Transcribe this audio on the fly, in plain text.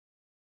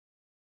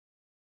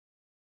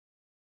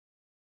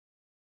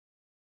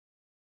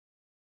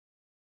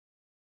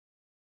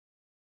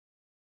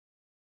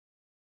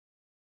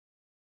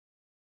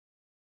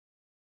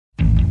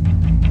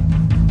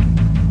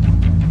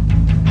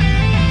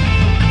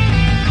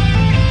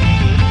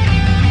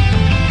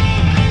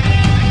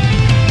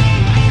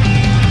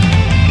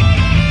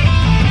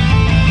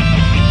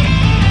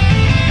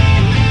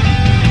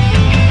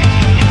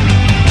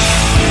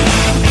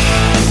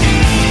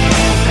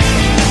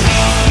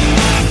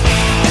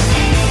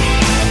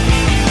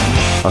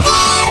I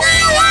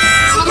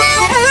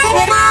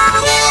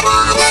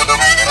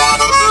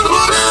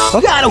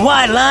got a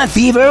white line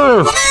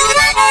fever.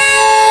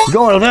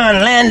 Going to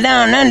turn land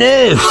down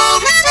under.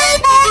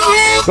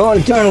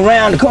 Going to turn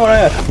around the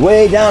corner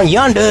way down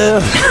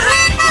yonder.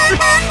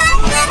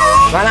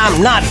 And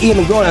I'm not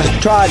even going to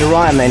try to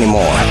rhyme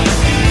anymore.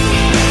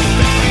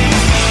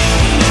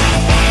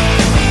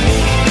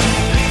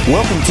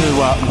 Welcome to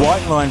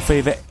White Line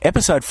Fever,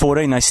 episode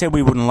 14. They said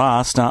we wouldn't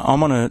last.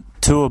 I'm on a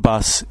tour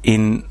bus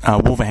in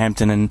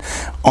Wolverhampton, and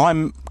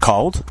I'm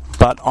cold,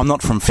 but I'm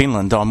not from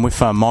Finland. I'm with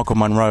Michael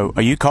Monroe.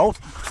 Are you cold?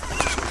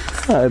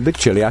 A bit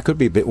chilly. I could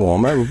be a bit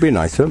warmer. It would be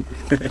nicer.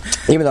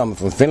 Even though I'm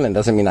from Finland,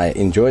 doesn't mean I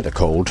enjoy the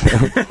cold.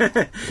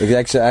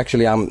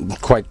 Actually, I'm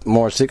quite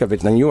more sick of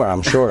it than you are,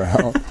 I'm sure.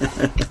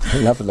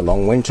 Enough of the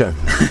long winter.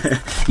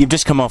 You've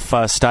just come off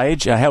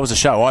stage. How was the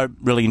show? I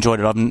really enjoyed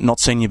it. I've not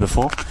seen you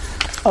before.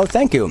 Oh,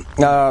 thank you.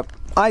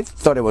 I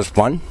thought it was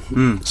fun.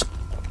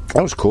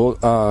 That was cool.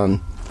 A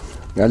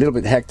little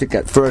bit hectic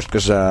at first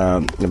because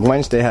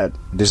Wednesday had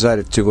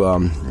decided to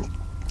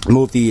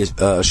move the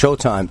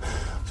showtime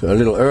a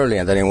little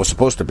earlier than it was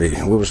supposed to be.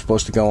 We were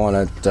supposed to go on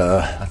at,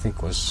 I think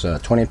it was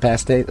 20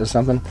 past 8 or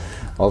something.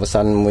 All of a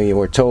sudden we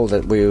were told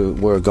that we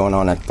were going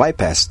on at 5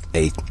 past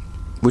 8,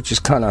 which is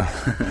kind of,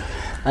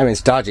 I mean,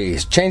 it's dodgy.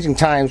 It's changing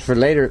times for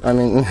later. I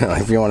mean,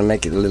 if you want to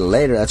make it a little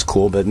later, that's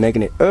cool, but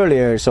making it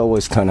earlier is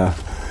always kind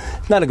of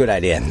not a good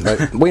idea.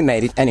 But we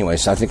made it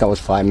anyways. I think I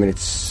was 5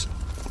 minutes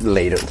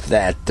later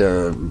that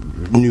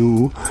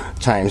new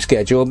time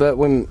schedule, but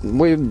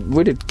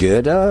we did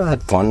good.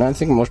 Had fun. I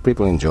think most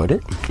people enjoyed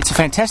it. It's a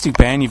fantastic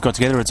band you've got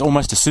together. It's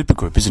almost a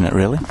supergroup, isn't it,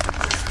 really?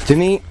 To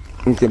me,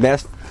 the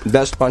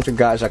best bunch of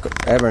guys I could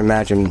ever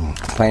imagine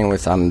playing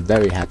with. I'm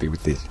very happy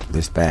with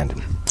this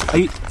band.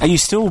 Are you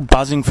still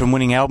buzzing from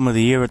winning Album of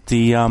the Year at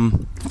the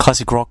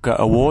Classic Rock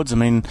Awards? I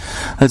mean,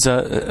 it's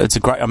a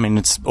great. I mean,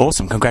 it's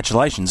awesome.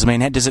 Congratulations. I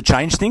mean, does it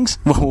change things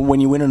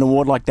when you win an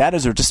award like that?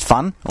 Is it just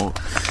fun? Or?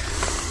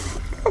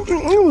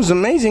 It was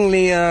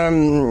amazingly.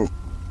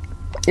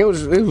 It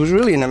was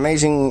really an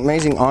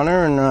amazing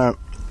honor and a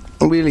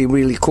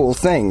really cool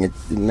thing. It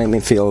made me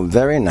feel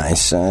very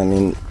nice. I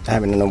mean,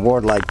 having an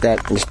award like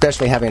that,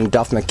 especially having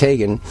Duff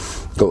McKagan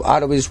go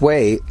out of his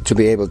way to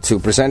be able to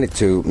present it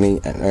to me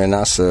and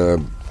us.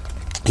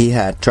 He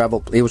had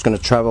traveled. He was going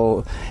to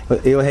travel.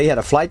 He had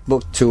a flight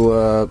booked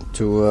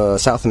to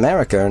South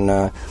America,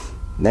 and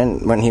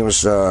then when he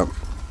was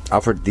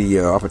offered the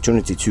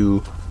opportunity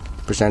to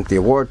present the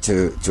award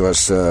to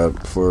us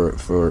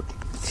for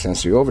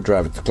Sensory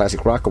Overdrive at the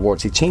Classic Rock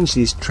Awards, he changed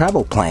his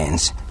travel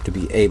plans to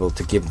be able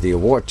to give the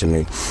award to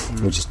me,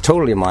 which is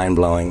totally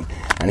mind-blowing.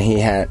 And he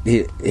had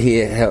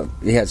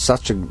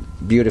such a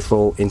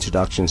beautiful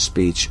introduction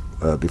speech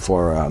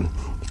before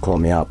he called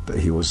me up.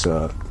 He was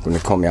when he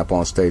called me up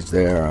on stage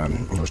there.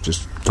 He was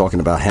just talking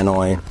about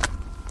Hanoi,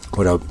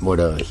 what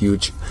a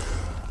huge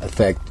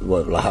effect,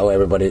 how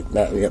everybody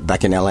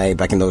back in LA,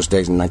 back in those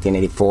days in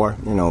 1984,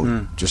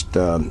 just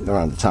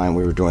around the time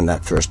we were doing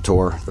that first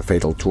tour, the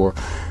Fatal Tour,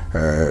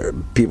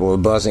 people were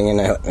buzzing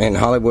in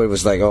Hollywood. It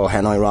was like, oh,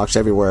 Hanoi rocks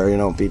everywhere,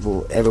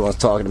 everyone's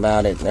talking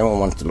about it, everyone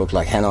wanted to look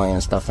like Hanoi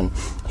and stuff, and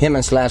him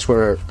and Slash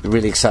were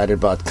really excited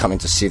about coming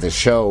to see the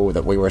show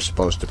that we were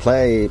supposed to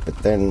play, but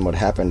then what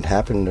happened,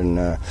 and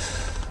it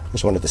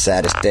was one of the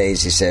saddest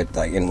days, he said,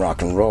 like, in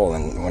rock and roll.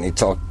 And when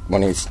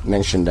he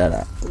mentioned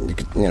that, you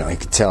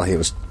could tell he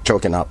was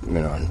choking up, and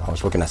I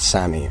was looking at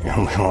Sammy,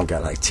 and we all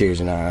got like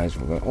tears in our eyes.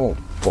 We went, oh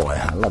boy,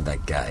 I love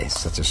that guy. He's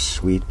such a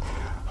sweet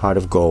heart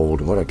of gold.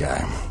 What a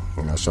guy.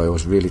 So it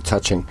was really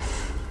touching.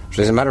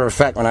 So as a matter of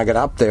fact, when I got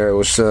up there, it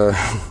was, I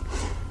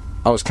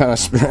was kind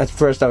of, at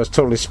first I was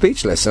totally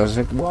speechless. I was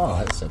like,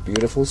 wow, that's a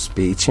beautiful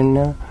speech,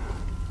 and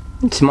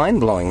it's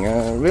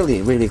mind-blowing,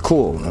 really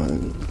cool.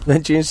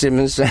 Gene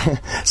Simmons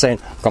saying,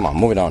 come on,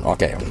 move it on.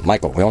 Okay,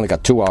 Michael, we only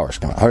got 2 hours.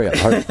 Come on, hurry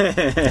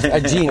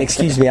up. Gene,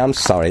 excuse me, I'm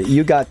sorry.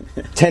 You got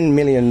 10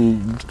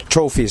 million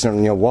trophies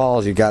on your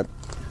walls. You got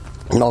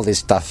all this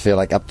stuff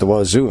like up the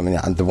wazoo. I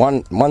mean, the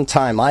one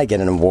time I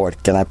get an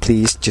award, can I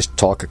please just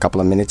talk a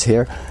couple of minutes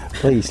here?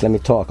 Please, let me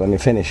talk. Let me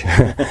finish.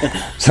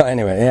 So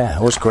anyway, yeah,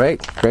 it was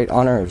great. Great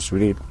honor. It was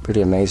really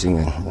pretty amazing.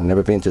 I've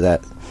never been to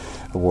that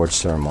awards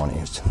ceremony.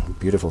 It's a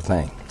beautiful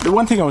thing. The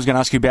one thing I was going to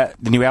ask you about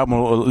the new album,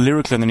 or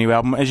lyrically on the new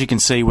album, as you can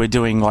see, we're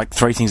doing like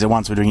 3 things at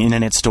once. We're doing an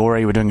internet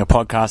story, we're doing a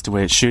podcast, and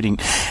we're shooting.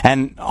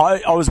 And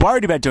I was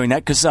worried about doing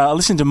that because I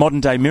listened to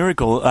Modern Day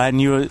Miracle, and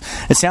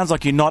it sounds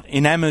like you're not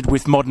enamoured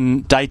with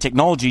modern day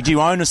technology. Do you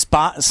own a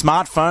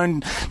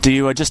smartphone? Do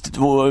you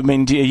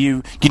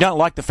you don't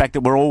like the fact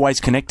that we're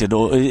always connected,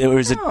 or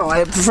is it? No,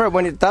 I prefer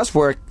when it does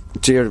work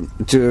to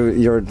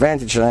your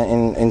advantage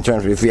in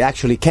terms of if you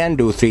actually can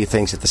do 3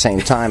 things at the same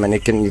time and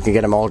you can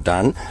get them all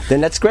done, then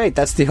that's great.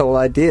 That's the whole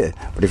idea.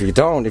 But if you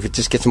don't, if it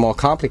just gets more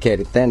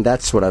complicated, then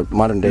that's what a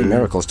Modern Day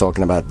Miracle is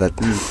talking about. That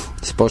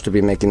it's supposed to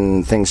be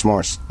making things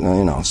more,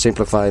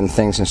 simplifying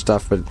things and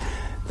stuff. But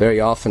very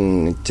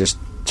often it just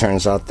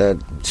turns out that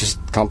just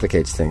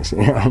complicates things.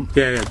 You know?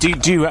 Yeah.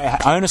 Do you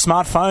own a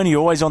smartphone? Are you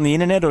always on the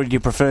internet, or do you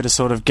prefer to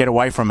sort of get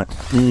away from it?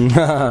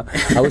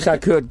 I wish I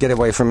could get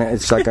away from it.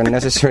 It's like a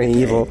necessary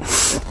evil.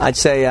 I'd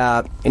say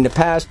in the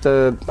past,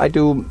 I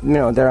do. You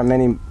know, there are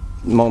many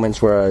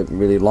moments where I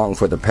really long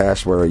for the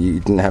past, where you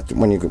didn't have to.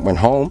 When you went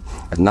home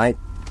at night,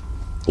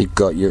 you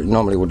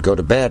normally would go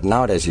to bed.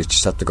 Nowadays, you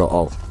just have to go,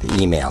 the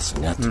emails.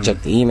 And you have to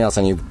check the emails,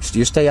 and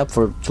you stay up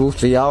for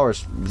 2-3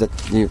 hours that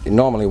you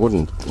normally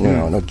wouldn't. You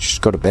know,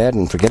 just go to bed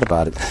and forget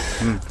about it.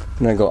 And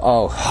then go,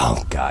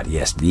 oh God,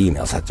 yes, the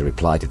emails have to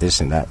reply to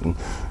this and that, and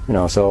you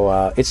know.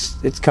 So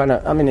it's kind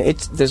of. I mean,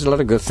 there's a lot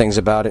of good things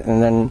about it,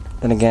 and then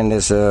again,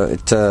 there's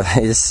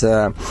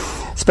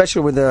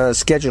especially with a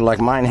schedule like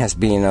mine has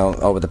been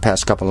over the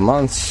past couple of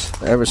months,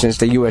 ever since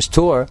the U.S.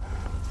 tour.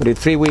 We did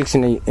 3 weeks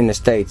in the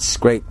States.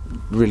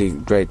 Really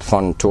great,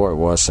 fun tour it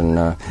was. And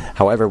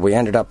however, we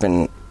ended up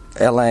in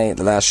L.A.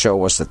 The last show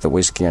was at the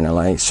Whiskey in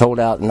L.A. Sold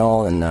out and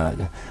all.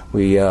 And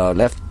we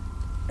left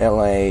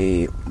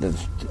L.A.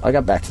 I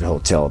got back to the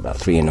hotel about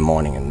 3 in the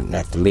morning, and I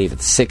had to leave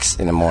at 6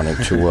 in the morning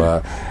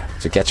to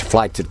catch a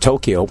flight to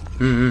Tokyo.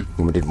 And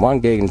we did one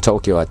gig in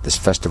Tokyo at this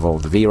festival,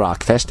 the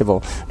V-Rock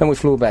Festival. Then we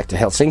flew back to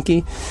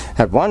Helsinki.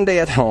 Had one day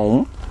at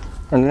home.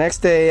 And the next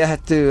day I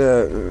had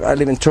to, I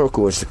live in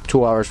Turku, it's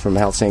 2 hours from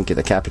Helsinki,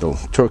 the capital.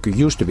 Turku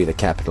used to be the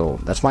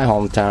capital. That's my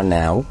hometown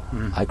now.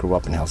 I grew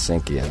up in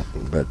Helsinki,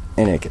 but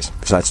in any case,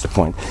 besides the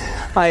point.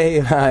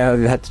 I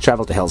had to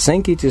travel to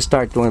Helsinki to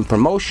start doing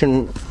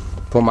promotion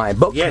for my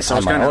book. Yes, I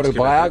was my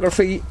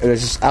autobiography.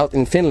 It's out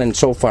in Finland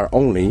so far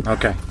only.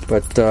 Okay.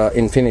 But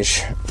in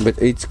Finnish. But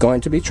it's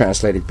going to be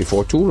translated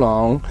before too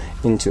long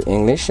into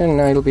English, and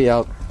it'll be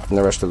out in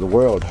the rest of the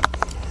world.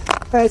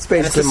 It's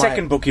basically the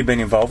second book you've been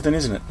involved in,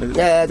 isn't it?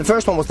 Yeah, the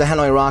first one was the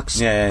Hanoi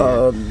Rocks.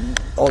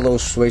 All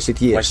those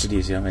wasted years. Wasted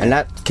years, yeah. And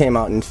that came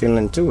out in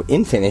Finland too,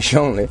 in Finnish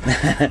only.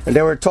 And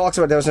there were talks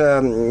about, there was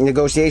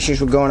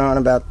negotiations were going on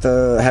about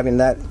having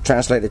that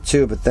translated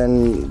too, but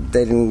then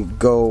they didn't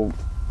go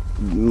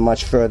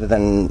much further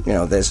than, you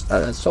know, there's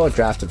I saw a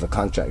draft of a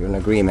contract, an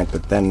agreement,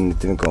 but then it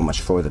didn't go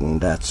much further than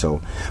that.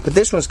 So, but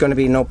this one's going to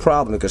be no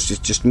problem because it's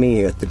just me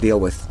you have to deal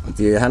with.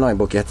 The Hanoi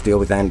book, you have to deal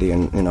with Andy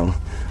and, you know,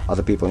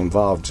 other people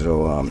involved.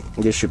 So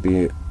this should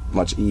be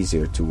much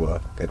easier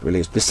to get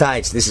released.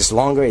 Besides, this is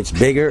longer, it's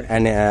bigger,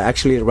 and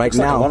actually right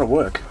now... Like a lot of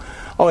work.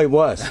 Oh, it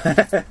was.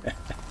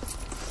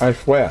 I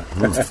swear.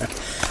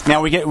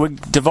 Now we're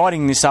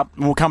dividing this up.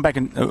 We'll come back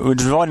and we're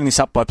dividing this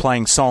up by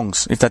playing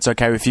songs, if that's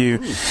okay with you.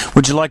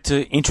 Would you like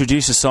to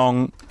introduce a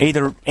song,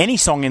 either any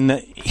song in the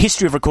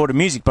history of recorded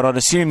music? But I'd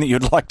assume that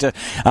you'd like to,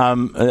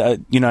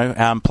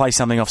 play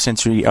something off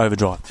Sensory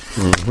Overdrive.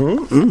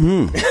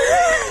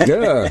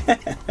 Yeah.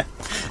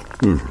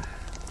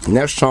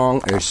 Next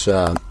song is,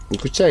 you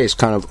could say, it's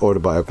kind of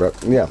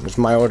autobiography. Yeah, it's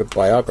my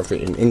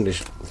autobiography in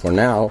English for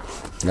now.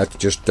 Not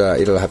just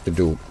it'll have to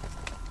do.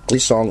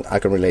 This song, I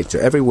can relate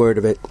to every word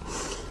of it.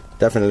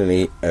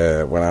 Definitely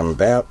what I'm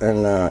about,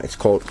 and it's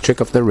called Trick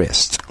of the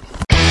Wrist.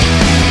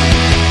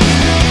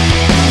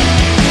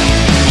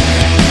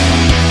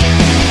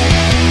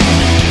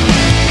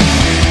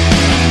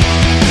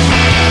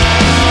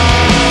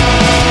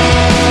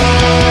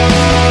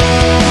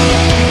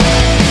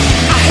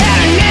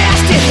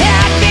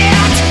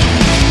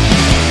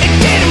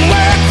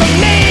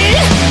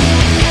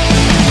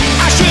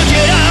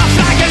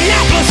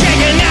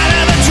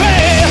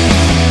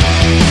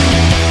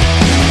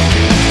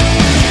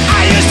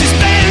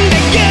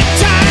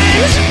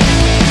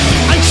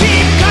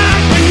 Cheap car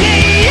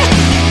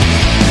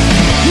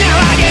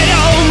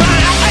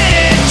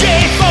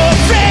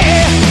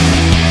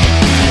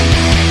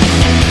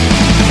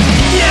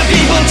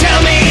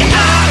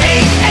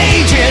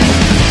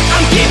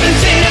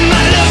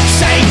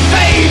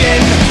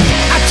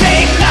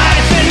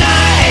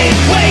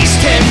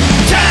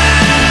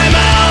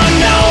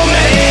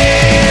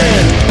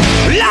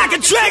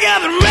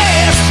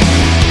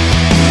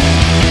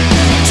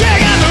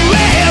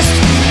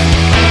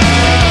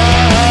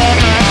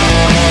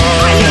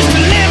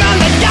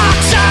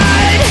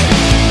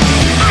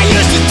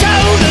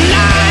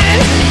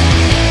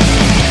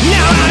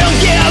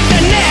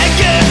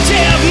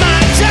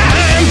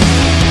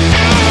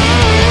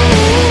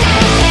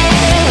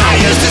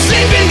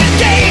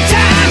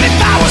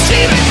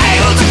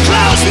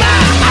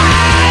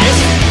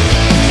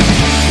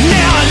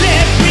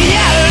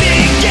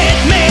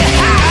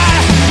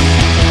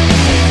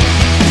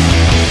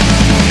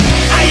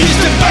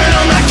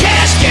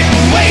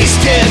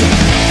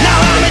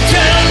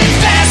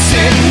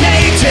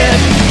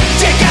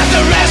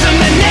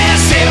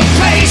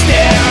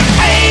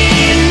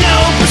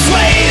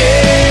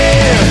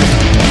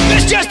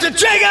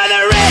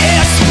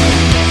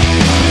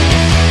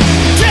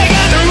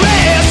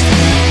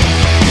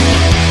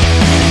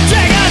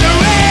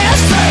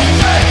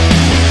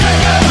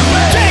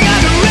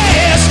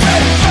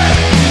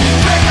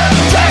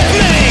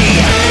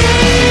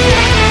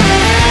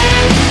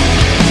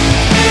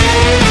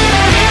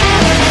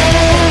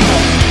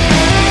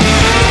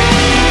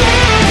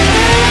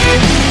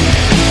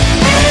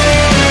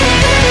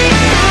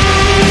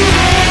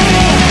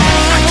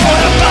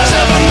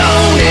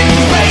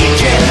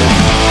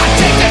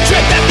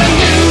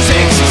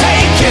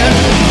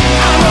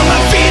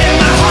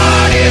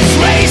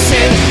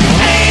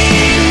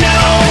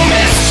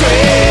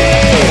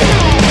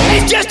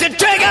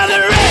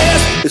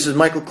is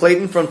Michael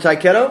Clayton from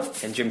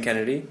Tyketto. And Jim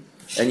Kennedy.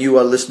 And you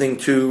are listening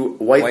to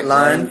White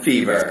Line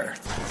Fever.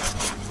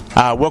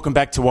 Welcome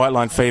back to White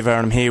Line Fever,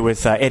 and I'm here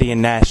with Eddie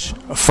and Nash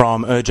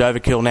from Urge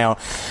Overkill. Now,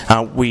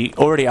 we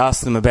already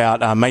asked them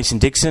about Mason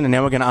Dixon, and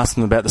now we're going to ask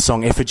them about the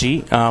song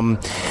Effigy.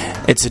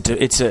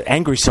 It's an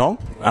angry song.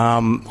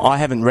 I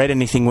haven't read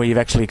anything where you've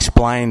actually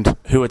explained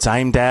who it's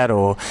aimed at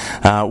or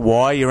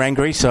why you're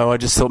angry, so I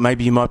just thought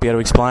maybe you might be able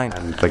to explain.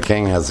 And the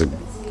King has a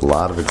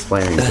lot of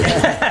explaining to do.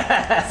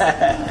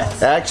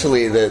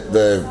 Actually,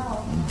 the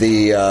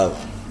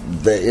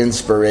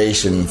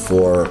inspiration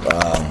for...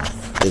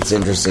 it's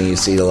interesting, you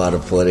see a lot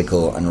of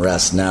political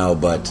unrest now,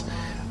 but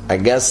I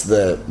guess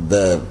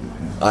the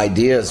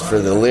ideas for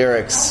the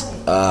lyrics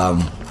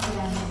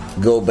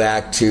go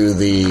back to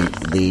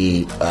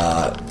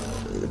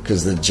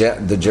because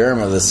the germ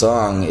of the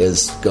song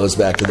goes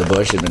back to the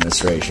Bush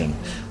administration.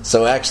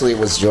 So actually it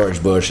was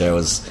George Bush I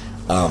was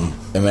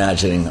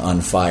imagining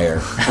on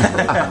fire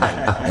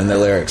in the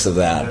lyrics of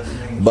that.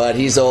 But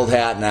he's old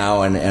hat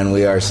now, and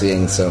we are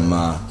seeing some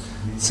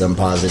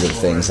positive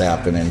things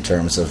happen in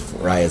terms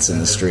of riots in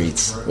the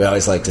streets. We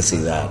always like to see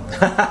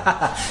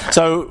that.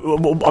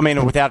 So, I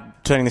mean,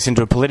 without turning this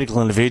into a political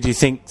interview, do you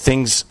think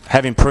things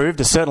have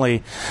improved?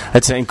 Certainly,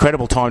 it's an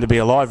incredible time to be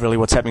alive, really,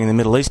 what's happening in the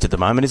Middle East at the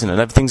moment, isn't it?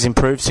 Have things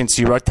improved since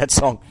you wrote that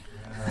song?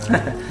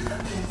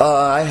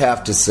 I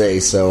have to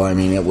say so. I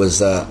mean, it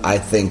was, I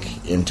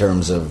think, in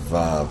terms of,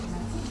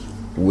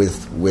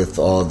 with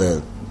all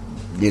the,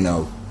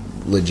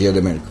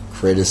 legitimate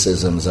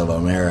criticisms of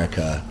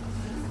America,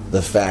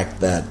 the fact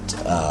that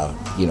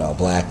a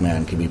black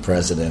man can be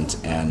president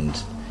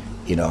and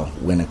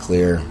win a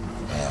clear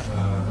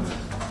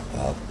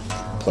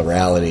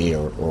plurality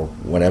or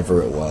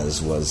whatever it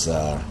was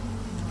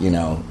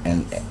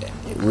and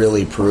it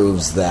really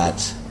proves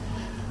that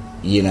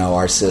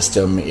our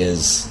system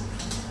is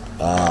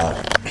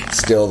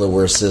still the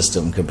worst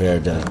system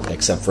compared to,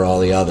 except for all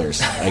the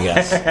others, I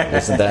guess.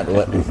 Isn't that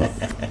what?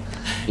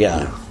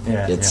 Yeah.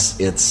 It's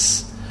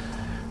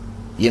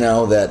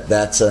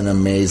that's an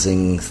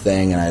amazing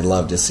thing, and I'd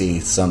love to see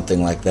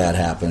something like that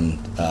happen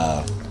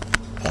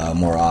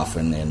more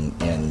often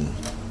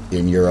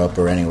in Europe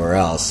or anywhere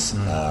else.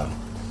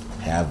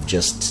 Have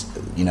just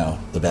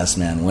the best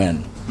man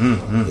win.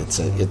 Mm-hmm.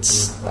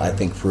 It's I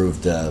think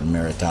proved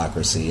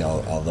meritocracy,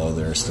 although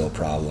there are still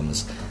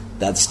problems.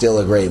 That's still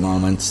a great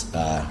moment,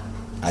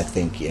 I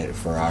think,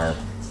 for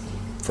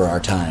our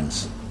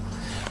times.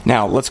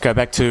 Now, let's go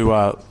back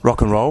to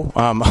rock and roll.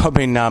 I've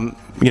been,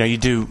 you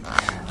do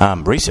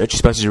research. You're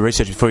supposed to do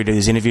research before you do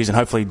these interviews and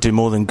hopefully do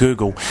more than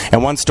Google.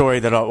 And one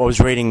story that I was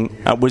reading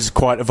was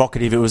quite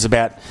evocative. It was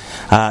about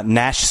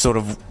Nash sort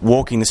of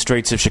walking the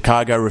streets of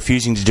Chicago,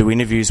 refusing to do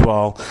interviews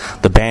while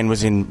the band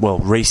was in,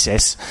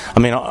 recess. I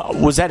mean,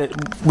 was that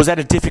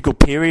a difficult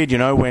period,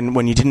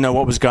 when you didn't know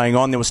what was going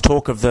on? There was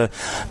talk of the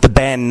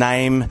band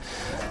name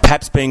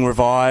perhaps being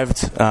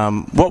revived.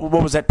 What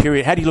was that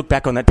period? How do you look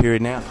back on that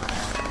period now?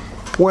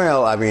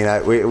 Well, I mean,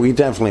 we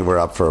definitely were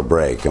up for a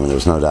break. I mean,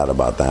 there's no doubt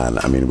about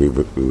that. I mean, we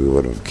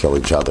would have killed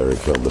each other or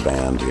killed the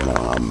band,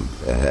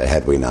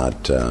 had we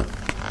not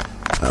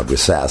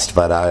recessed.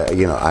 But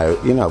we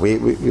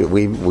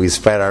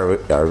spread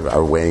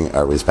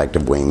our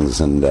respective wings,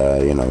 and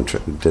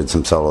did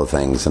some solo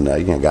things, and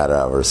got it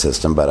out of our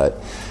system. But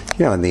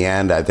in the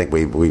end, I think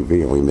we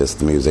missed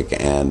the music,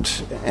 and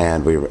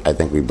I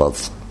think we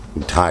both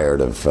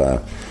tired of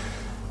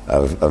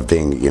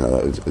being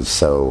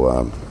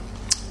so.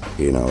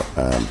 I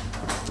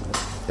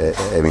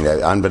mean,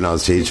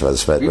 unbeknownst to each of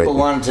us, but people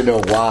wanted to know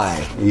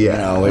why.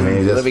 Yeah,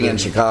 living in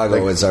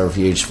Chicago is our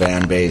huge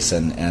fan base,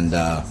 and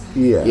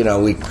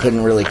we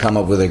couldn't really come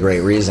up with a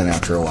great reason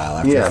after a while.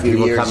 After a few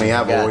people years, coming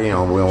up,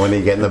 when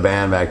you get in the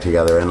band back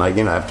together, and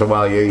after a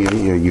while,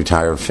 you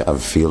tire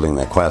of fielding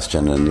that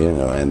question, and you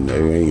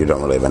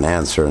don't really have an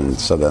answer, and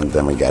so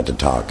then we got to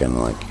talk, and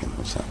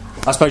so.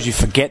 I suppose you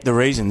forget the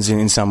reasons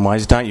in some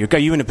ways, don't you? Are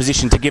you in a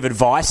position to give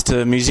advice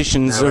to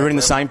musicians who are in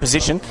the same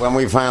position? When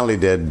we finally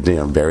did,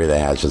 bury the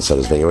hatchet, so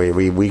to speak,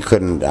 we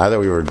couldn't. Either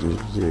we were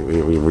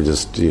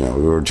just, we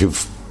were too,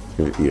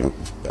 I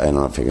don't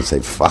know if I can say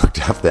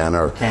fucked up then,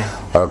 or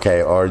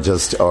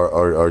just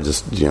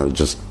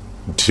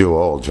too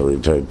old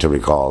to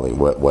recall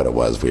what it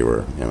was we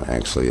were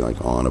actually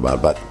on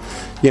about. But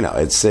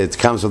it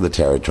comes with the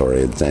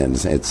territory, and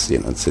it's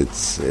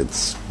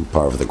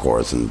part of the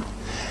course,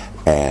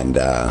 and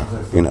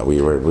we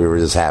were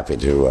just happy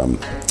to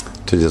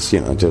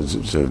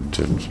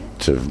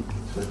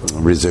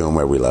resume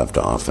where we left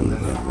off, and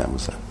that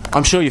was it.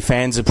 I'm sure your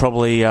fans are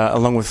probably,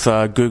 along with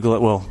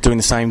Google, doing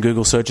the same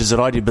Google searches that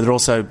I did, but they're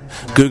also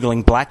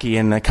Googling Blackie,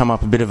 and they come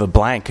up a bit of a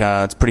blank.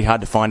 It's pretty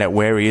hard to find out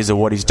where he is or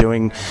what he's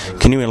doing.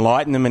 Can you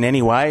enlighten them in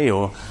any way,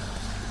 or?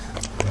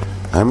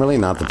 I'm really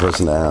not the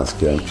person to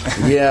ask.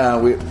 Yeah,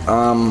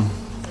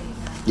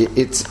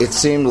 it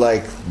seemed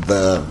like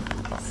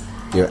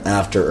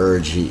after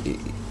Urge, we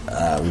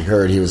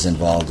heard he was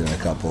involved in a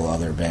couple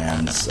other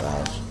bands,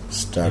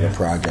 started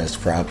projects,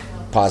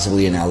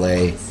 possibly in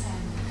L.A.,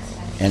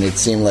 and it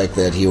seemed like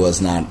that he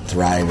was not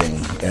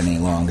thriving any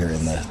longer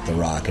in the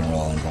rock and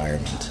roll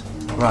environment.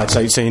 Right,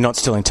 so you're not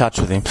still in touch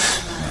with him.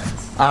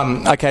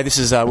 Okay, this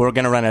is we're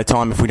going to run out of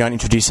time if we don't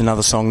introduce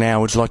another song now.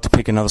 Would you like to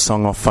pick another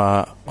song off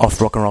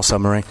Rock and Roll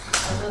Submarine?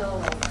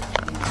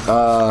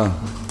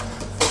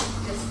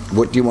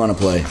 What do you want to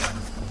play?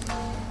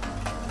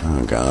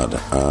 Oh God!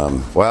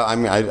 Well, I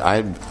mean,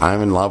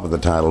 I'm in love with the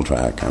title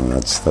track. I mean,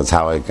 that's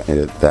how it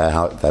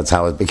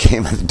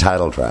became the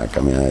title track.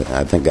 I mean,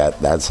 I think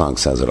that song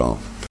says it all.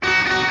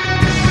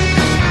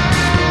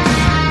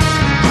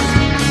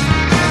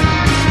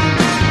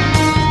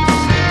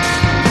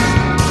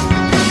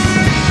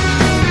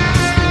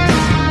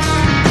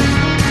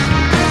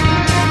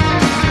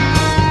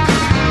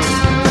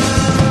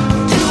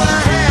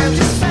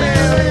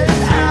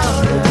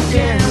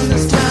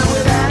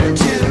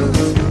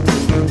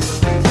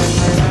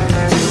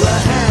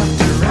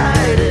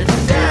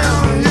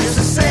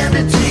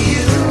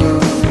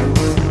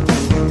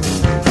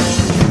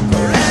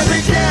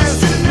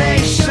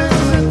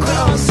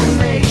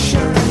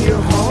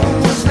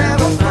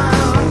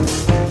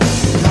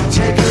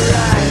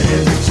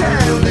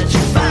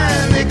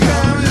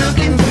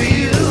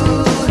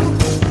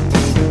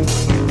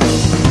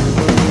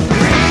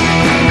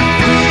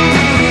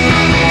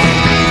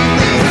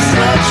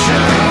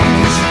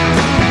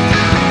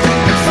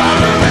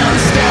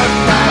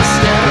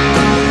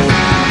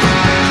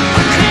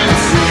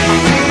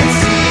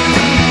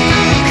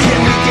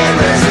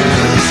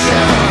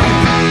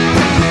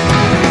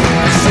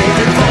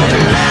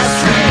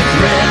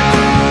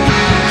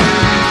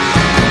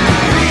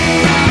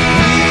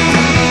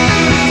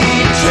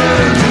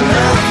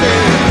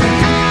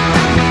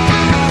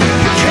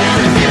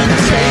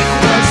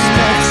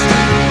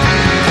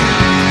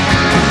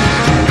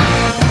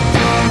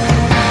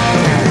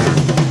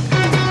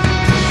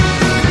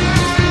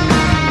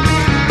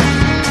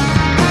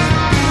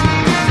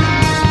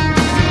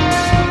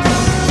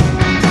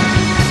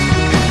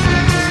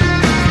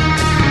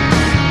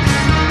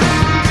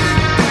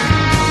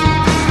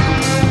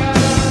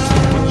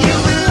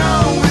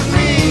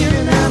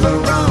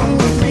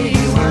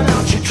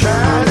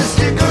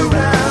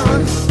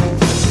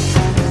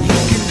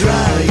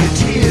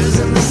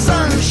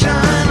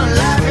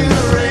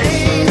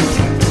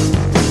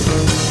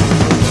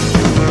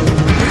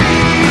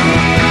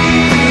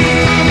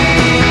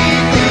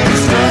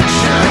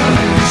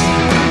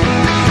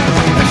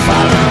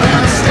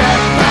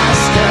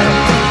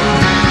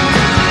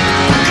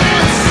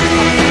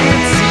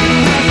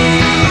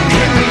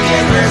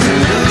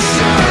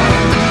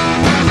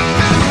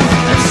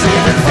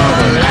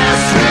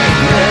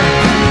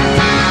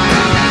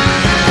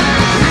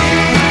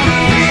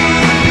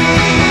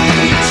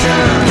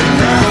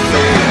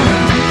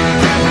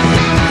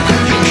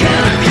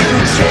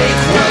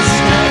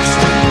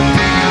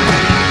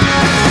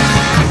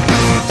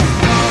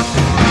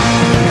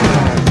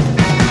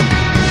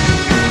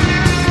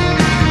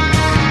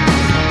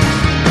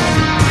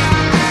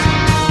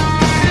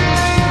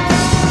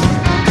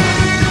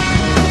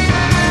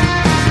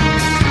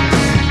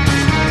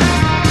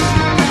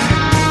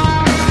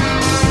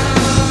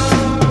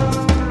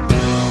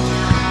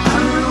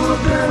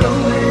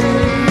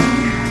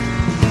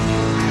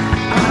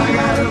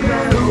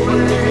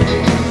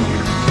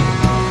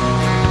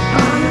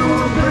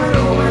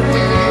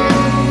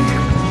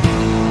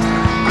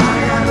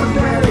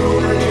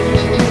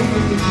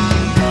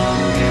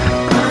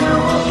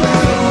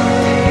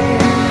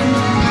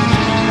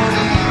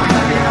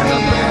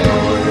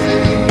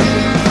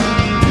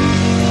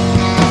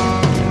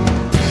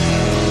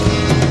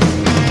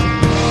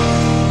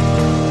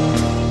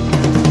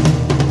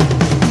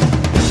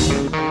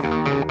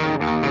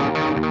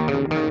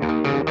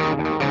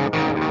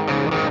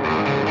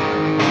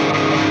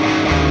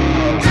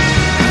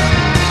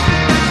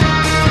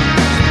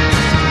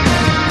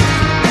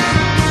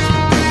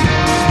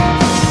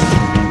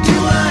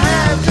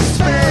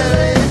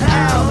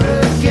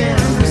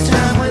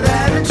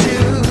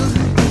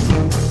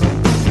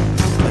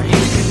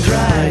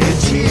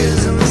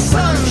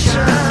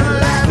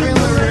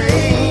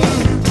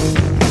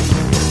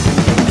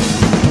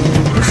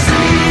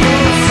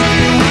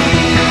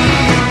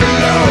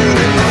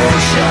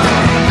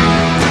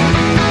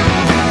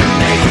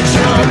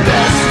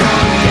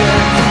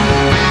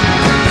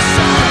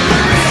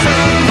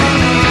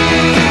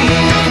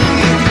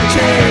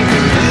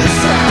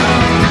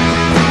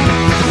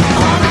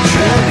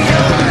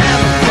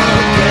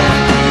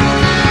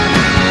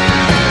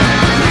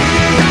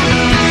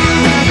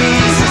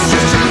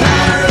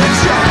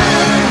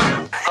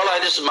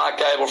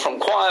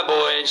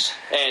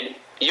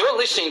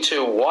 listening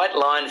to White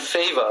Line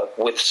Fever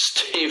with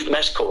Steve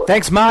Mescourt.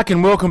 Thanks, Mark,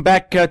 and welcome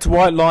back to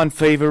White Line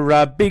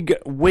Fever. Big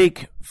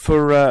week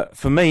for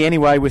me,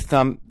 anyway, with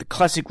the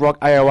classic rock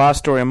AOR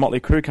story on Motley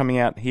Crue coming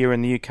out here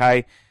in the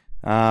UK.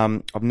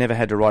 I've never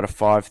had to write a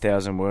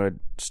 5,000-word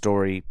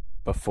story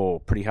before.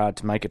 Pretty hard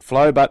to make it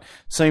flow, but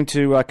seemed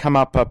to come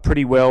up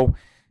pretty well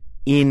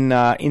in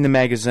the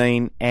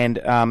magazine. And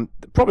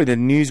probably the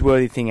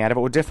newsworthy thing out of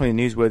it, or definitely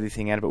the newsworthy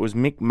thing out of it, was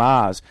Mick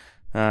Mars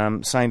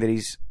saying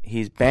that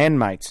his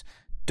bandmates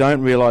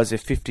don't realise they're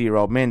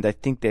 50-year-old men. They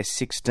think they're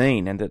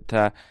 16, and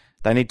that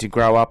they need to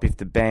grow up if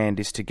the band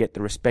is to get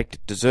the respect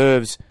it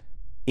deserves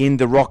in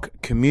the rock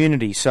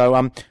community.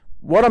 So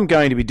what I'm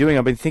going to be doing,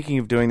 I've been thinking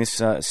of doing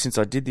this since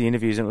I did the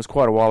interviews, and it was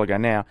quite a while ago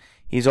now,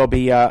 is I'll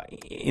be,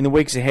 in the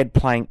weeks ahead,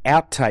 playing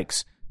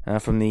outtakes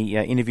from the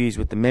interviews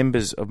with the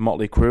members of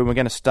Motley Crue. We're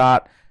going to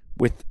start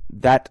with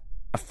that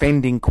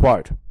offending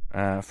quote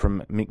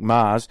from Mick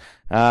Mars.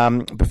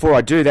 Before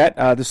I do that,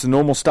 this is the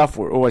normal stuff.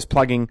 We're always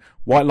plugging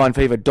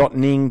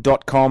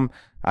whitelinefever.ning.com.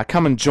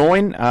 Come and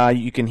join.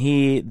 You can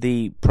hear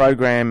the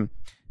program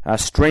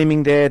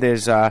streaming there.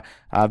 There's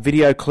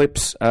video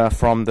clips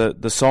from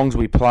the songs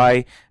we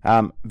play.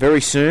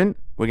 Very soon,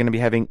 we're going to be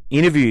having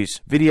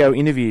interviews. Video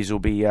interviews will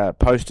be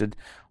posted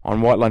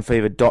on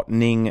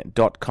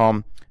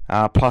whitelinefever.ning.com,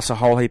 plus a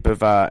whole heap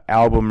of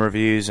album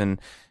reviews, and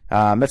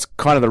that's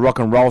kind of the rock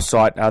and roll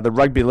site. The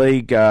rugby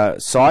league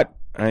site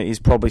is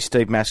probably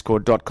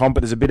stevemascord.com,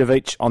 but there's a bit of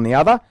each on the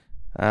other.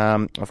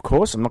 Of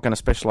course, I'm not going to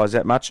specialise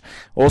that much.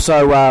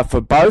 Also,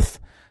 for both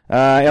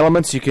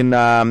elements, you can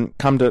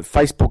come to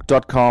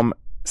facebook.com,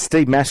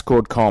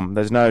 stevemascord.com.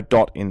 There's no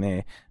dot in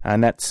there,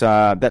 and that's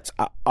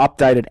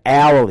updated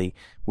hourly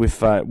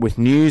with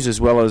news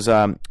as well as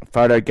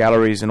photo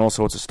galleries and all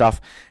sorts of stuff.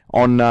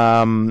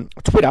 On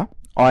Twitter,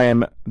 I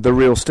am The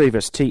Real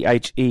Stevis,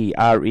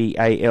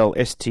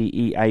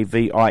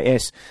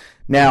 TherealSteavis.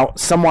 Now,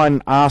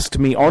 someone asked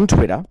me on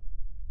Twitter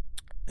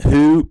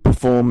who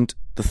performed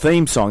the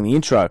theme song, the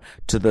intro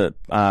to the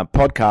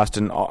podcast,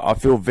 and I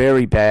feel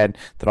very bad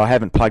that I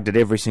haven't plugged it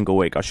every single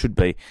week. I should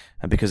be,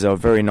 because they were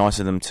very nice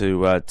of them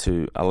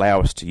to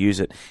allow us to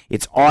use it.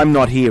 It's I'm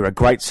Not Here, a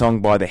great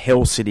song by the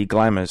Hell City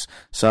Glamours.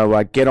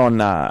 So get on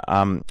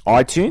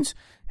iTunes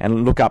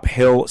and look up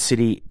Hell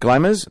City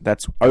Glamours.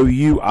 That's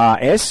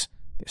O-U-R-S,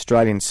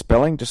 Australian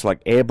spelling, just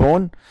like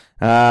airborne.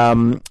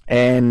 And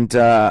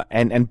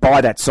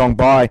buy that song,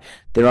 buy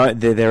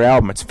their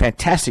album. It's a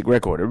fantastic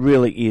record. It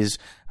really is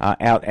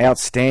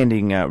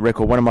outstanding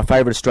record. One of my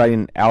favourite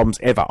Australian albums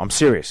ever. I'm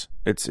serious.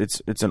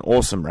 It's an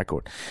awesome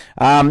record.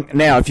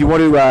 Now, if you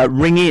want to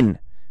ring in,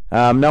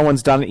 no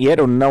one's done it yet,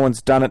 or no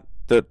one's done it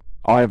that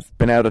I've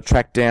been able to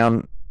track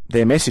down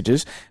their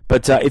messages.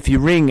 But if you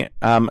ring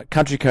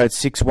country code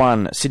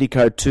 61, city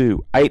code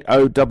 2,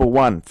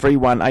 8011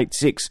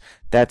 3186.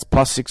 That's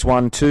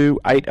 +612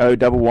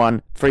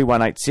 8011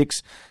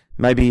 3186.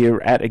 Maybe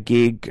you're at a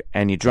gig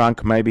and you're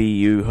drunk. Maybe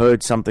you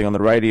heard something on the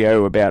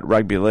radio about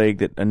rugby league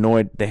that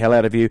annoyed the hell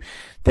out of you.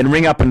 Then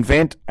ring up and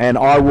vent, and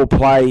I will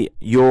play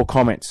your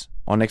comments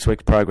on next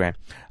week's program.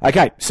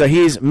 Okay, so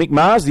here's Mick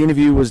Mars. The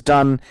interview was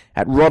done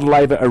at Rod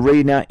Laver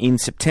Arena in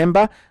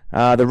September.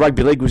 The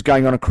rugby league was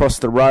going on across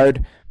the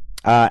road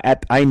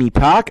at Amy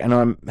Park, and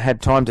I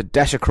had time to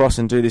dash across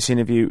and do this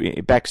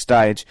interview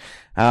backstage.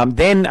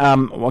 Then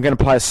I'm going to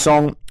play a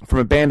song from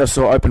a band I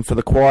saw open for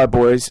the Choir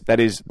Boys,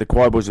 that is, the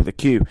Choir Boys with a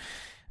Q,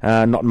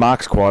 not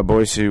Mark's Choir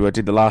Boys, who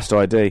did the last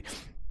ID. It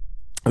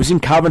was in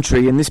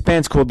Coventry, and this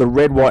band's called the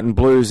Red, White and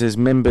Blues. There's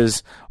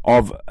members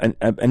of an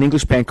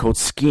English band called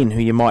Skin, who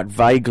you might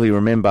vaguely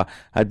remember.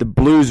 The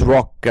blues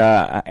rock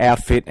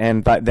outfit,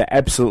 and they're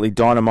absolutely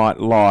dynamite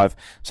live.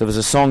 So there's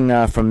a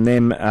song from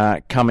them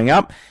coming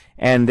up.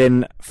 And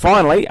then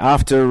finally,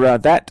 after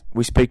that,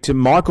 we speak to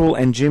Michael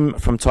and Jim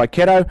from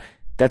Tyketto.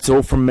 That's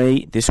all from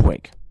me this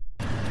week.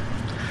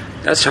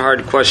 That's a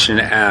hard question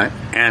to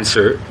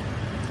answer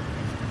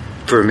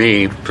for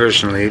me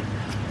personally.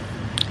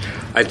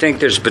 I think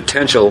there's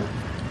potential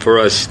for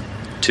us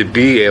to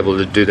be able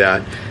to do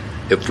that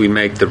if we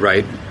make the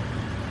right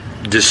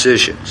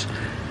decisions.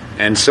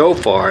 And so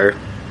far,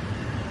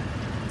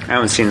 I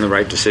haven't seen the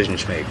right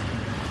decisions made.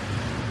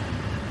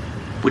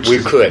 We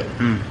could.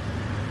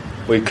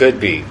 We could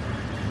be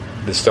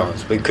the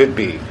Stones. We could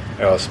be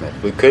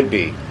Aerosmith. We could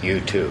be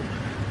U2.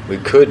 We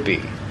could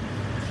be.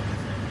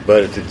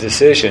 But if the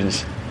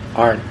decisions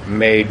aren't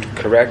made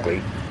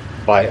correctly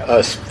by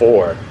us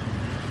four,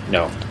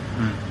 no.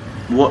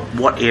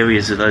 What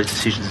areas of those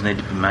decisions need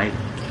to be made?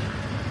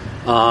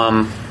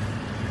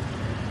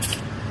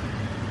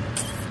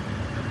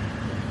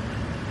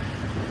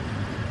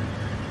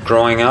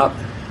 Growing up.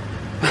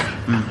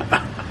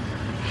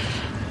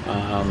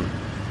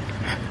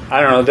 I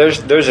don't know.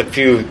 There's a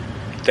few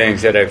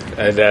things that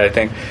I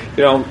think,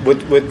 you know,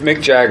 with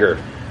Mick Jagger,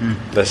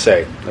 let's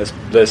say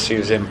let's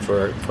use him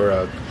for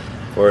a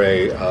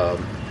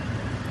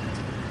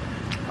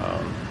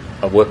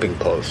whipping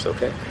post,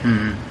 okay?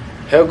 Mm-hmm.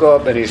 He'll go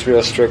up and he's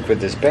real strict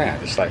with his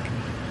band. It's like,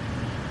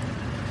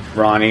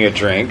 Ronnie, a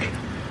drink,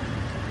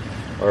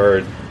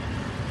 or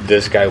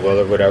this guy will,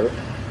 or whatever.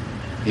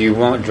 You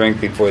won't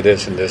drink before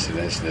this and this and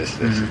this and this,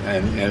 mm-hmm.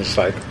 and it's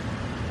like,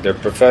 they're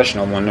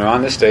professional when they're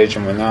on the stage,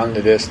 and when they're on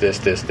the this.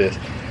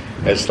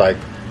 It's like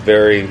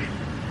very,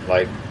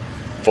 like,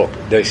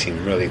 they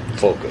seem really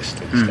focused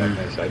and mm-hmm.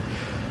 stuff. It's like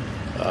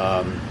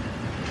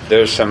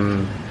there's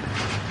some.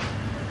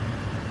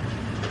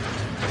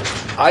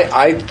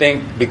 I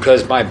think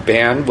because my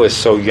band was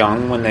so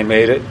young when they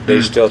made it,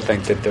 they still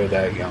think that they're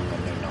that young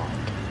when they're not.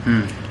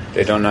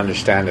 they don't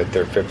understand that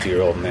they're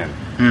 50-year-old men.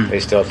 They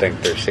still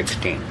think they're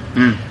 16.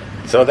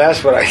 So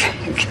that's what I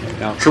think. You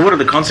know? So what are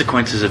the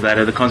consequences of that?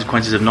 Are the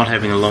consequences of not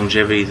having the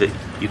longevity that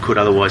you could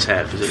otherwise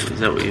have? Is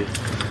that what you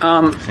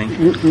think?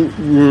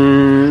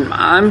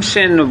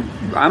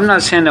 I'm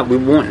not saying that we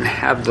won't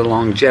have the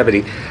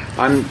longevity.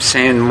 I'm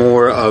saying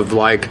more of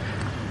like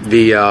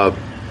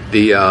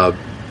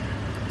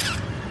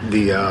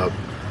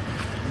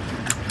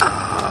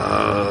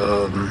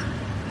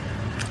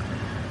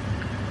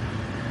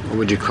what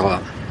would you call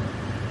it?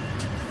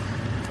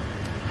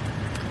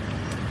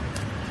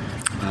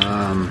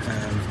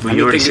 Well,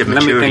 you already said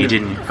maturity,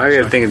 didn't you? I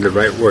got to think of the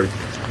right word.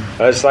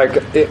 It's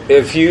like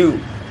if you,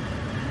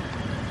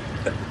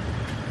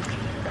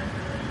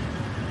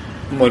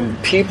 when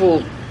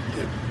people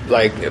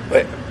like,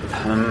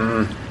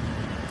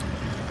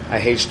 I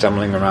hate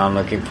stumbling around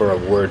looking for a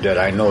word that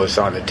I know is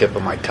on the tip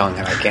of my tongue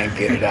and I can't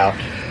get it out.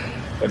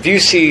 If you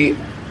see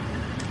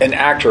an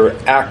actor,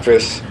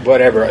 actress,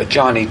 whatever, a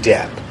Johnny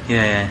Depp,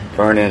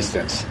 for an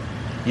instance,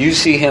 you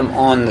see him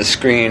on the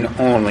screen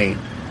only.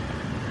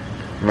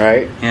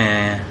 Right?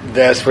 Yeah.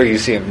 That's where you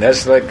see him.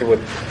 That's like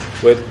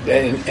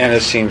and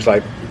it seems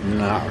like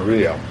not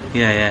real.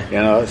 Yeah. You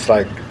know, it's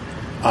like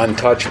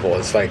untouchable.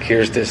 It's like,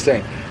 here's this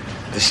thing.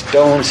 The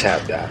Stones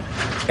have that.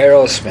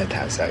 Aerosmith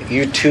has that.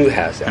 U2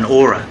 has that. An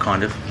aura,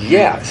 kind of.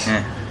 Yes.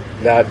 Yeah.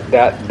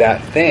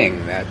 That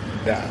thing, that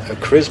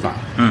charisma,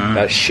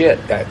 that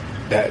shit, that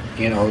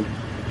you know,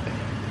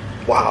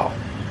 wow,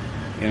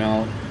 you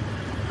know.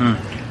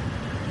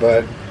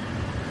 But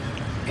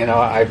you know,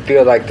 I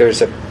feel like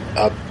there's a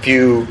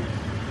few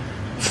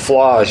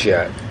flaws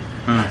yet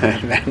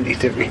that need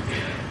to be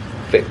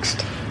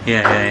fixed.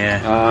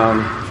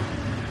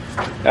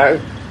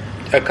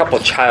 A couple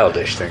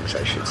childish things,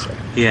 I should say.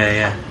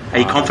 Yeah. Are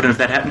you confident of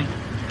that happening?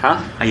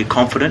 Huh? Are you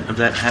confident of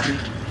that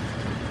happening?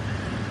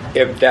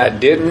 If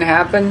that didn't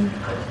happen,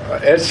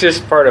 it's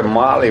just part of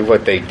Motley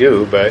what they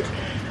do, but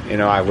you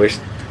know, I wish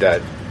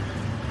that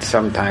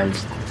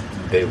sometimes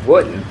they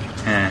wouldn't.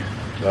 Yeah.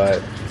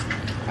 But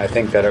I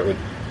think that it would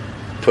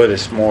put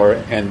us more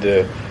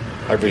into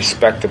a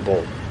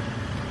respectable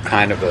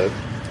kind of a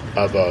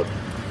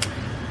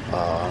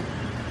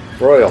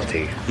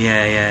royalty.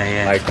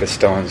 Yeah. Like the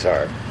Stones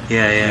are.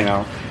 Yeah. You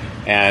know,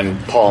 and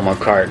Paul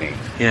McCartney.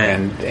 Yeah.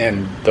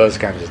 And those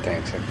kinds of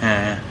things.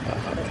 And,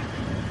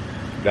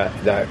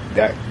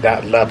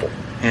 that level.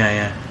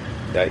 Yeah.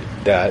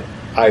 That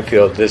I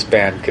feel this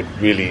band could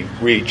really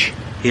reach.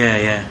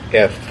 Yeah.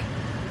 If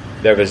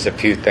there was a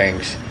few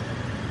things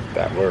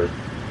that were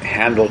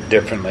handled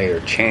differently or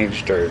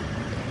changed or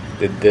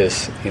did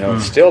this, you know,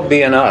 still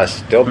being us,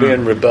 still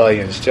being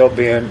rebellion, still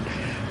being,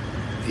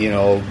 you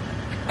know,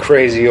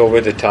 crazy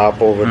over the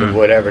top, over the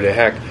whatever the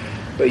heck.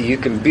 But you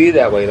can be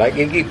that way, like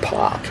Iggy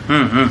Pop.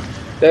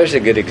 There's a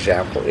good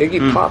example.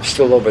 Iggy Pop's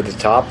still over the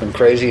top and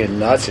crazy and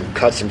nuts and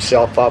cuts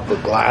himself up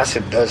with glass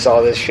and does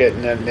all this shit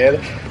and then the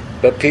other.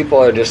 But people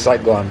are just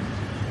like going,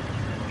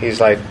 he's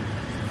like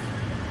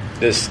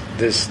this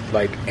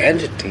like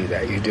entity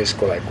that you just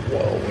go like,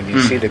 whoa. When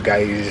you see the guy,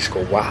 you just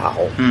go,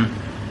 wow.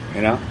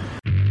 You know?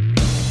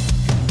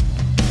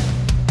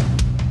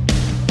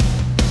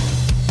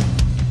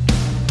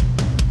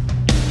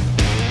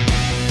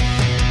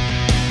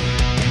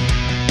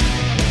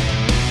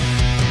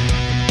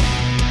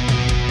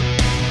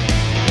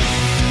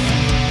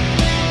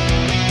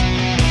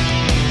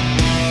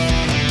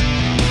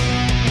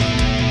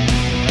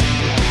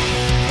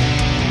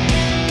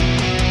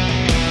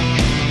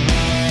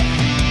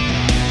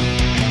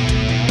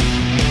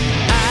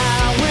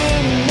 I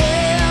will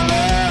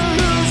never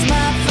lose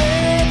my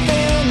faith.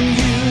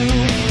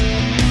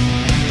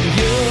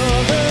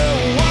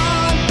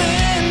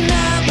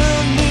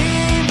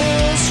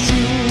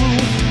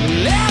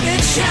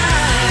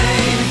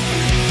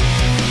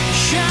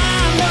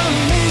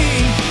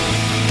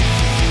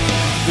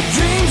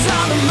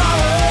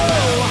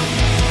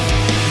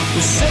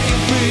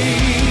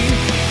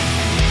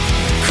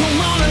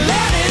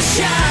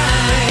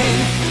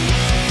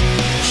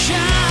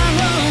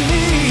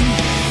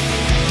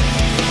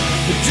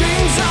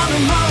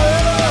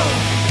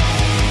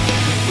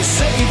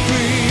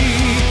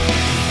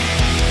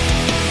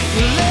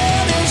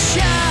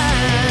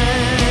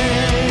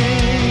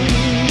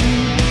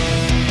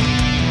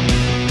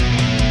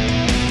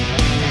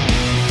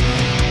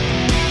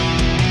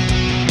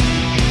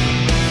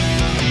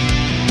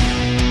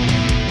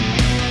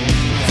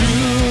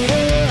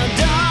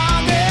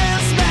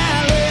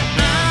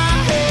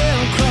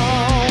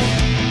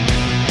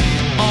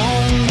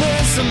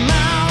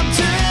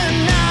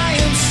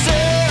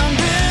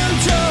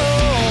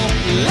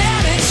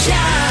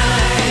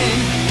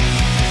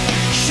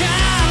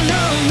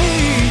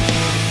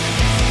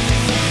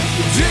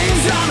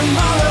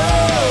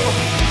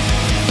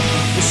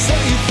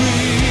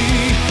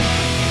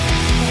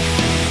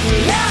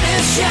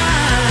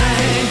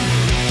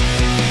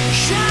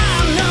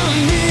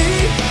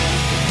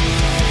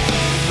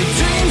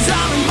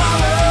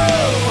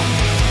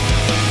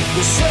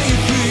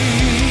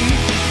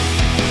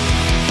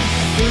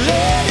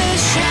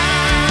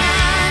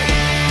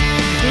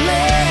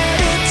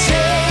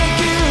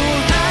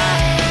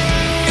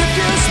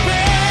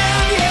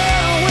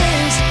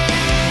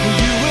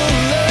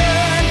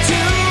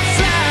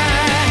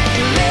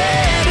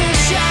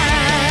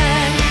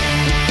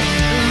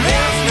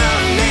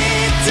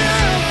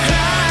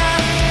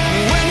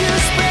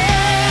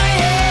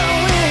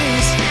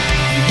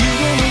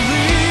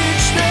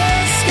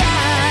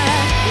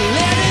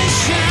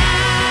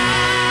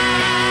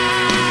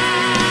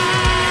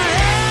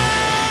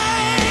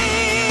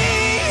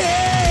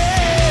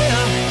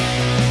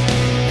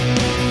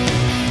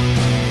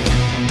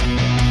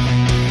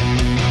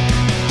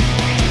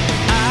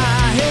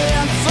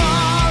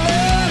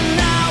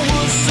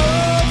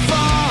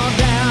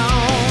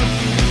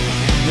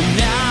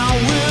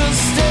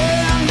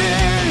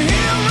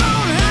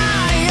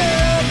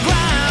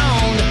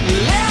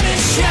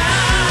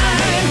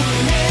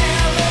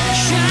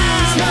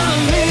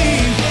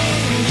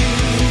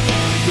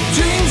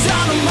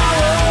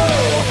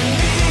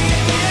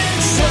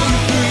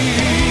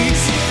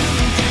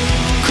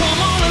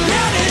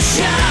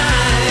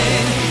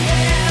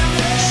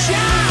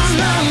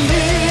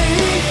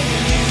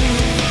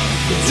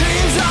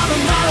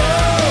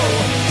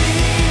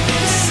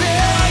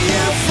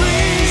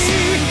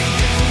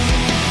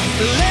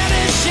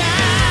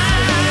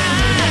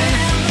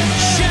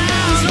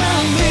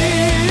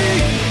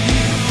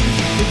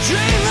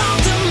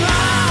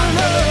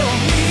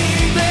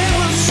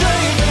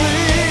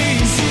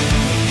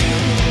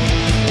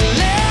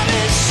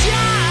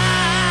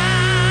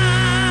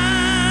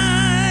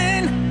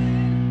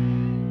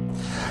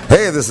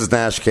 this is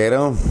Nash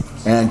Cato.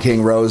 And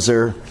King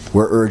Roser.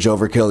 We're Urge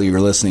Overkill.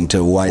 You're listening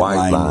to White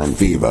Line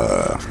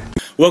Fever.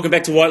 Welcome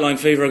back to White Line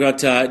Fever. I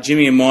got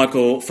Jimmy and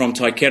Michael from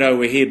Tyketto.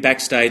 We're here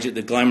backstage at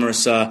the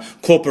glamorous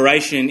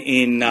corporation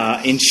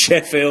in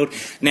Sheffield.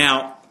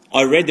 Now,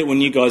 I read that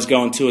when you guys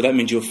go on tour, that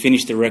means you'll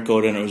finish the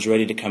record and it was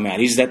ready to come out.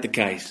 Is that the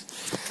case?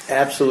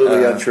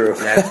 Absolutely untrue.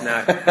 That's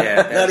not.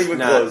 Yeah, that's not even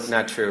close.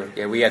 Not true.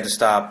 Yeah, we had to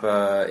stop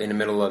in the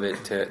middle of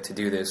it to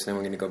do this, and then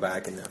we're going to go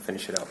back and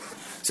finish it up.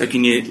 So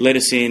can you let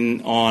us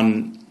in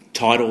on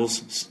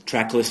titles,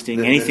 track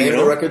listing, anything The name at of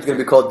all? the record's going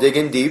to be called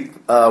Diggin' Deep.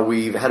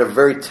 We've had a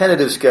very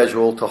tentative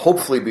schedule to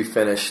hopefully be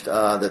finished.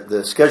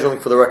 The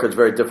scheduling for the record is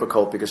very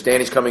difficult because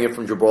Danny's coming in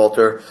from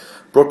Gibraltar.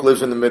 Brooke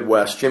lives in the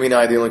Midwest. Jimmy and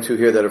I are the only two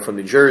here that are from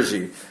New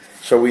Jersey.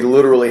 So we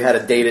literally had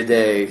a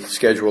day-to-day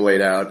schedule laid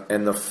out.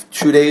 And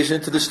 2 days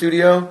into the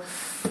studio,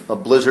 a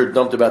blizzard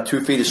dumped about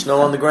 2 feet of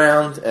snow on the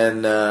ground,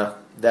 and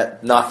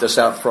that knocked us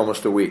out for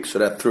almost a week. So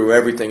that threw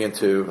everything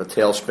into a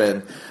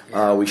tailspin.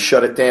 We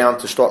shut it down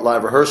to start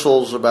live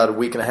rehearsals about a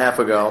week and a half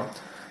ago.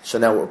 So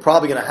now what we're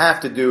probably going to have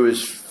to do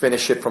is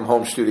finish it from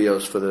home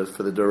studios for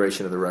the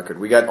duration of the record.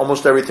 We got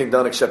almost everything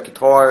done except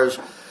guitars.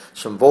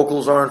 Some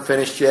vocals aren't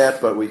finished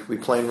yet, but we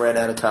plain ran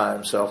out of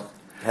time. So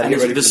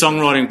The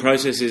songwriting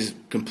process is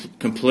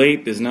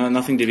complete. There's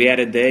nothing to be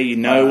added there. You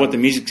know what the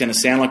music's going to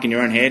sound like in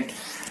your own head.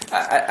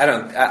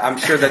 I'm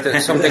sure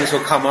that some things will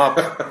come up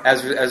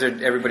as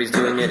everybody's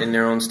doing it in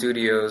their own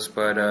studios,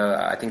 but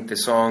I think the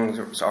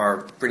songs are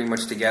pretty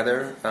much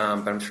together.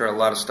 But I'm sure a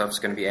lot of stuff's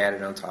going to be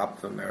added on top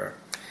of them, or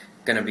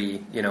going to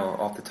be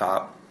off the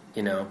top.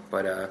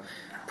 But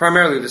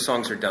primarily the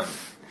songs are done.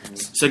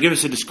 So give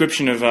us a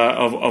description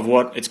of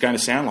what it's going to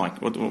sound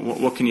like.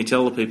 What can you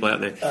tell the people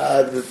out there?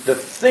 The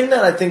thing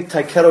that I think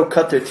Tyketto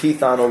cut their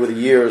teeth on over the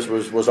years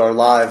was our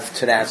live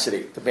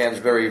tenacity. The band's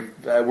very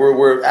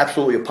we're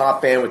absolutely a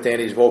pop band with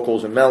Danny's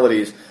vocals and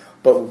melodies,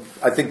 but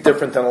I think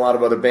different than a lot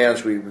of other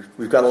bands,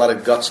 we've got a lot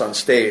of guts on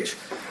stage.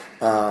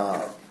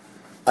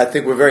 I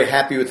think we're very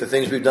happy with the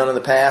things we've done in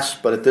the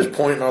past, but at this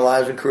point in our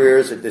lives and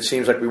careers, it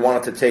seems like we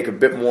wanted to take a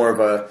bit more of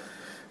a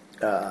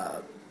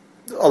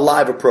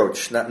live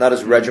approach, not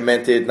as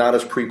regimented, not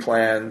as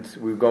pre-planned.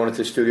 We were going into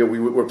the studio. We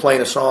were playing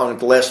a song at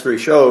the last 3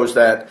 shows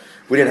that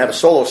we didn't have a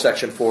solo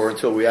section for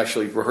until we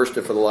actually rehearsed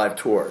it for the live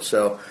tour.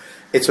 So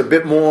it's a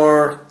bit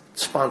more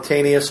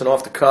spontaneous and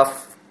off the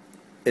cuff.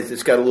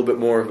 It's got a little bit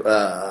more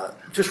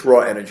just raw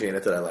energy in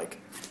it that I like.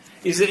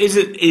 Is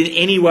it in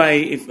any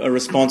way a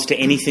response to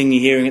anything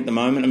you're hearing at the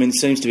moment? I mean, it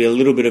seems to be a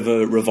little bit of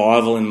a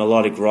revival in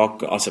melodic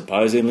rock, I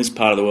suppose, in this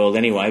part of the world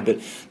anyway. But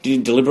do you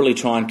deliberately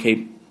try and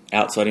keep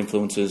outside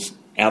influences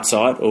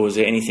outside, or is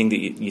there anything that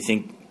you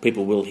think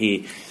people will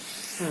hear?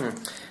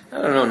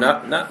 I don't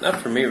know. Not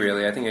for me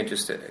really. I think it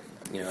just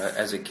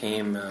as it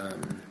came.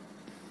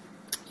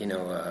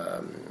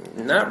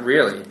 Not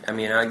really. I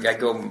mean, I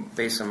go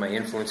based on my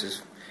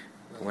influences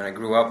when I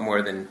grew up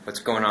more than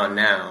what's going on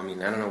now. I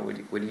mean, I don't know.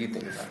 What do you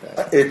think about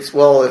that? If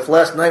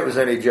last night was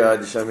any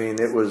judge, I mean,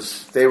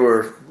 they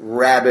were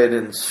rabid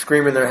and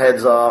screaming their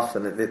heads off,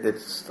 and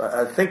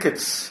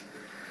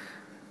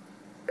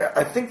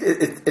I think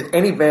if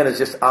any band is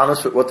just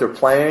honest with what they're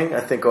playing, I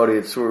think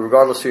audience,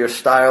 regardless of your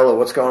style or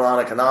what's going on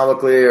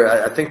economically, or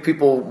I think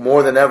people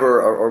more than ever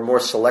are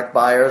more select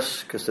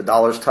buyers because the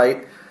dollar's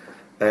tight.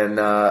 And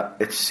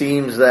it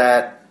seems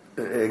that,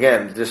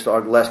 again, just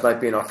last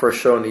night being our first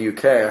show in the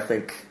UK, I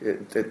think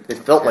it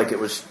felt like it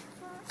was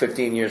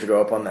 15 years ago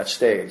up on that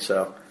stage.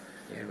 So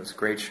yeah, it was a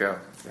great show.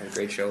 We had a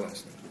great show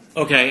last night.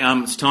 Okay,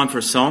 it's time for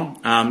a song.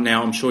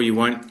 Now, I'm sure you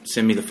won't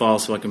send me the file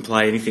so I can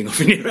play anything off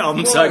your new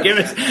album. So give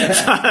us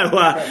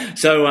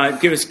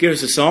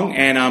a song,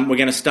 and we're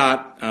going to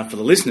start for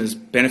the listeners'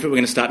 benefit. We're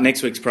going to start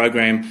next week's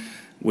program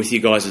with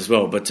you guys as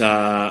well. But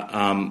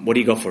what do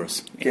you got for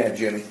us? Yeah,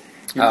 Jimmy,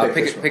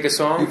 pick a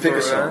song. You pick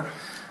a song.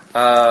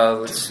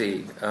 Let's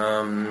see.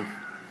 How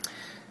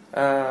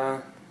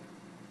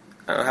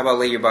about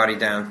Lay Your Body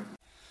Down?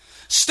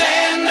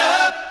 Stand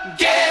up,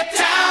 get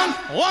down,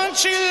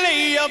 won't you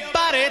lay your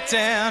body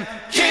down?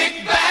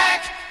 Kick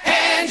back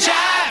and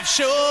jive,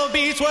 sure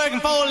beats working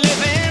for a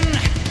living.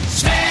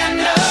 Stand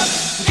up,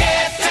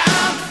 get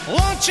down,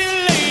 won't you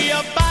lay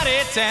your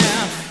body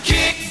down?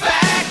 Kick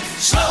back,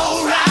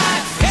 slow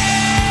ride,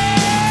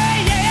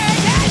 yeah,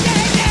 yeah, yeah,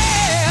 yeah,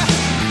 yeah.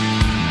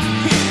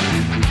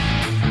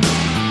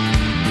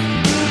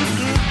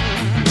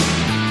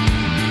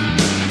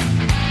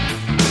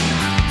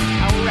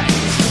 All right.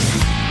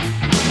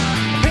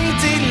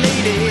 Painted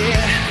lady,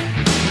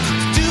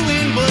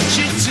 doing what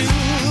you do,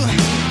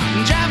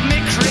 drive me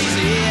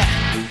crazy.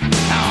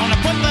 I wanna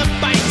put the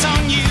bite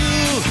on you,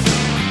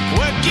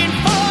 working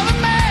for the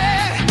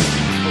man,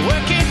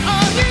 working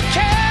all you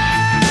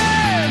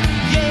can.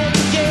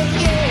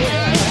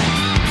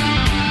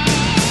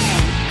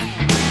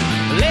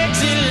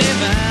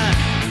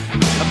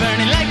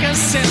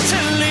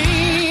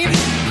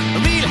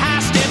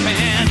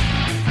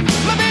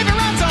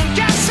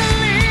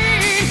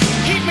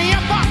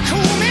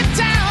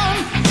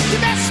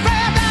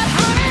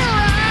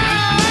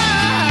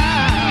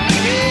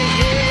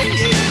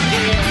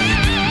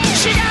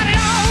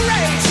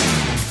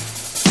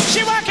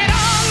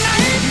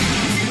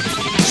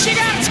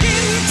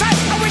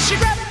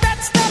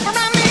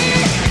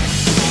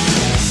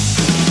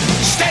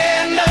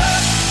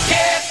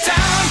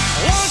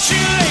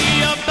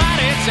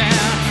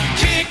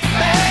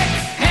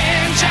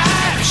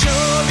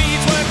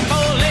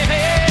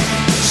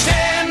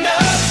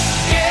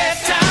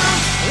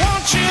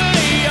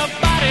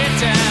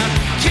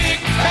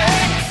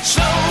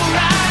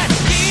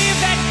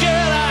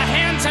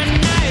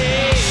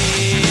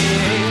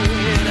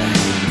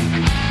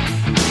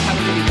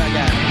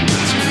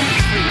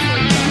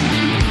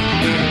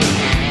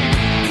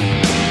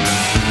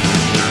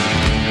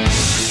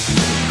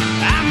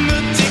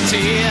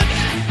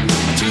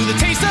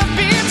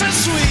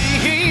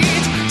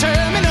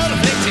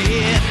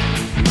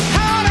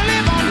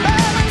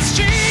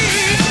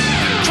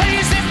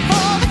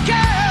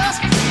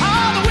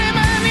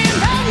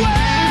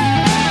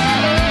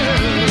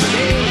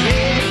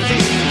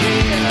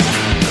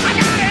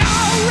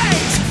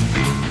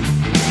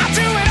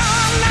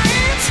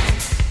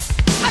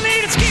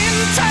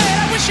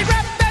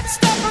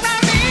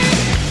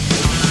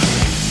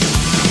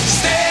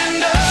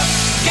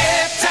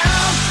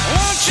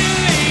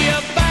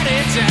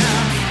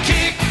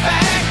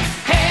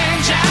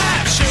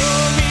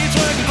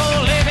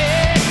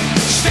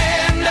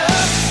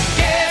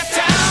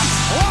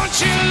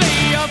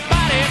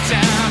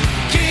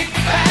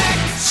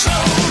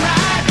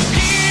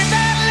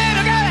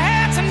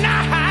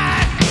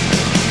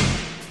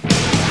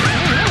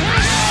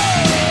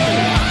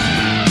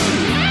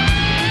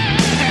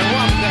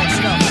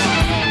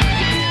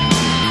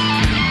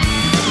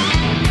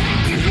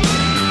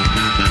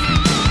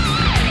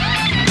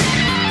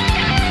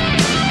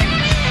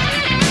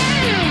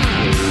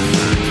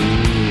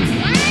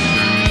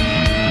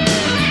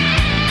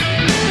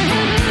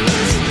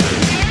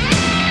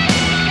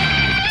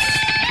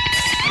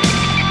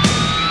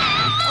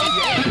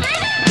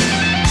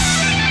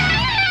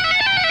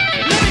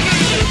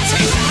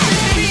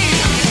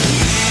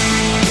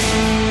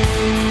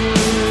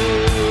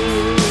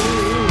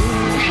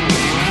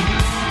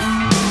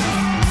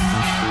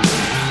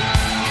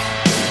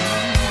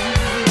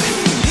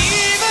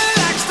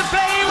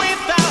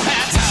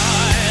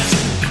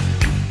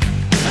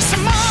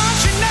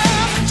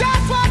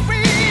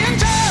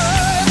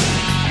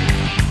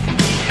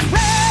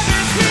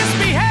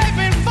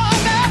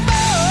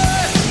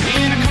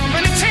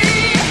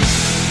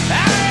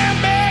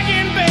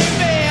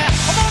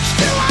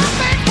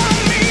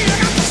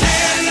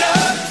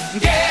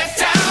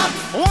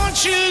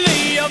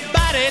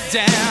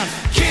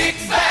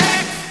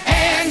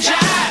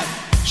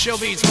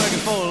 beats working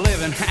for a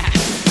living.